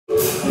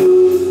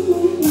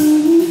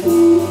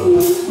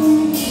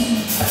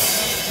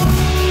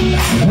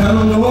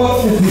don't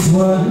know if this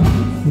one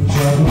will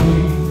trouble me.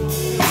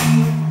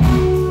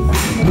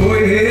 Go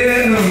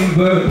ahead and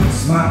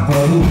burst my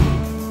bubble.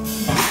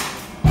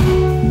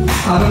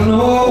 I don't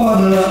know what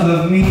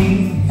love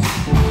means.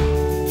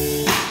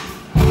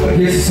 I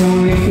guess it's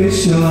only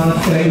official on a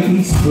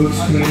Facebook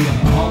screen.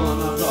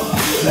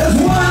 There's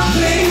one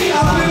thing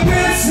I've been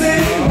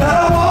missing that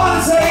I want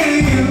to say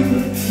to you.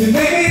 It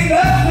may be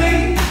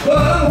nothing, but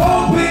I'm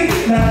hoping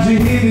that you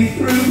hear me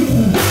through.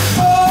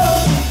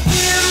 Oh, if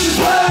this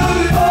world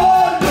is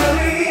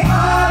ordinary, I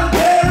don't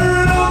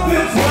care, don't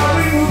feel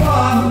sorry, move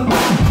on.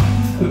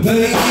 But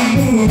baby,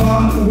 move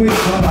on with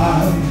my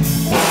life.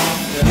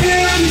 If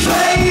you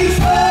say this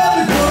love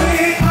is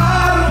going, I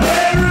don't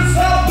care,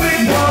 stop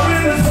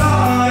ignoring the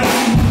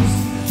signs.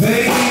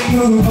 Baby,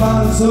 move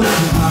on so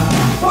tonight.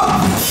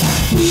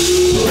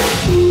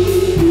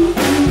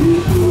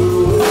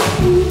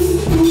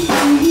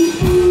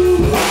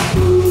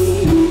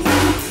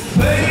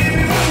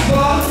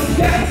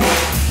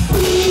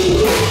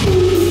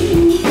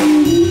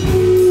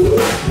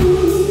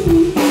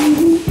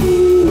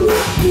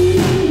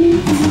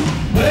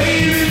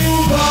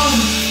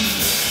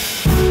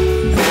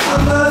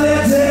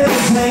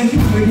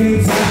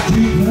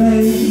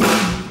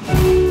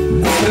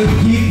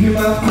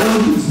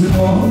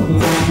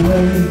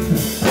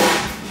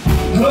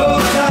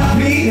 Close our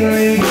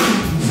feelings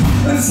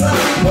and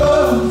slide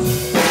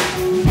close.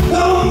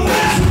 Don't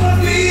mess with my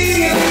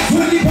feelings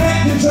when you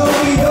can't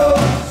control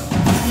yours.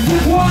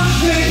 There's one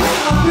thing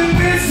I've been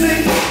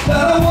missing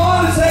that I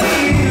want to say to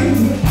you.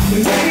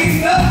 It means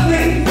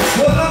nothing,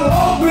 but I'm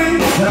hoping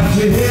that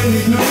you hear me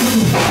through.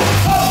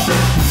 Oh,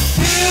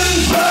 in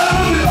this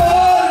world is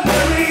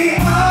ordinary,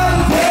 I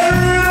don't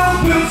care, don't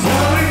feel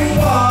sorry,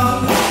 move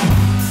on.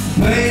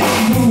 Baby,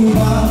 move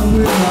on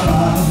with my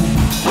life.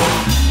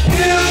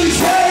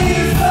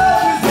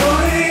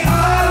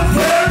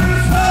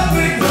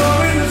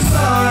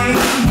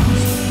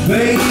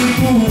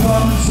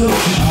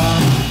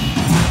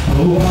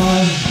 Oh,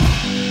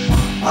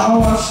 I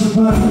watch the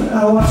burn, I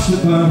watch the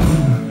burn.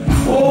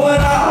 Oh,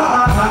 and I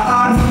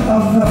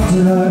felt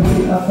it hurt,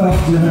 I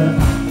felt it hurt.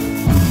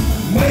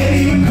 Maybe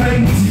you're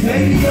crazy,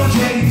 maybe you're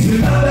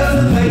changing, love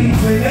doesn't phase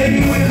me. Maybe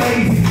we're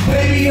lazy,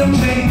 maybe you're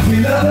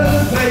changing, love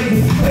doesn't phase me.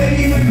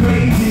 Maybe we're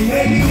crazy,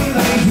 maybe we're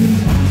lazy.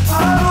 I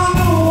don't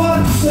know what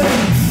to say.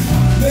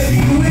 Maybe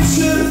we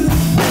should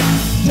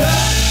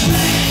just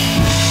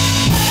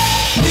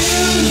in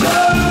this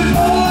world is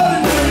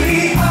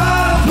ordinary. I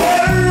don't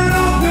care,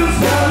 don't feel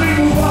sorry,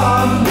 move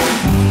on.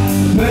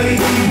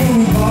 Baby,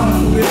 move on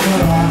with my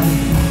life.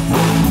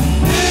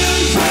 If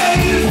you say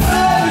this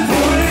love is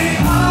going,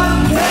 I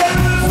don't care,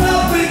 there's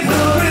nothing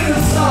covering the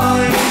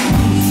signs.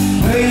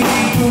 Baby,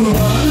 move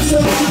on, it's so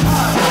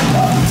high.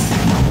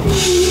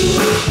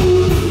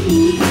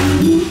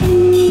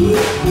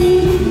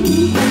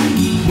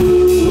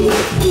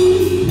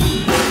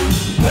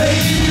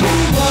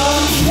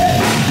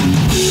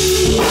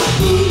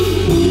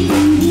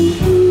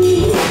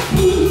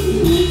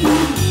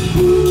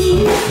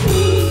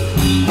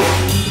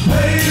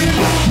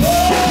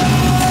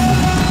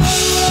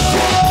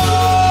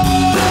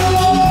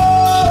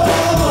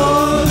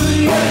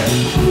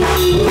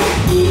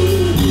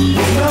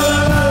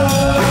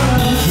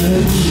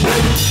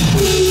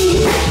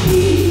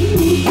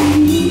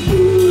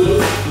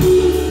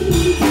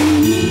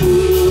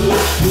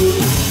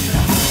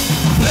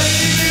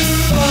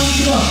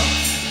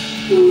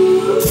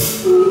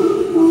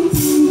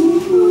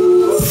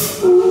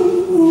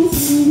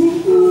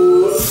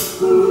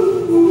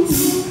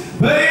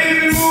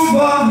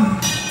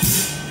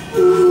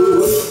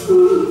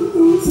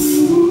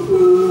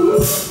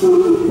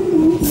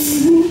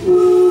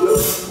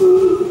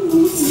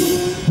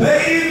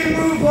 Baby,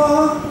 move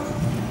on.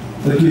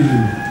 Thank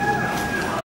you.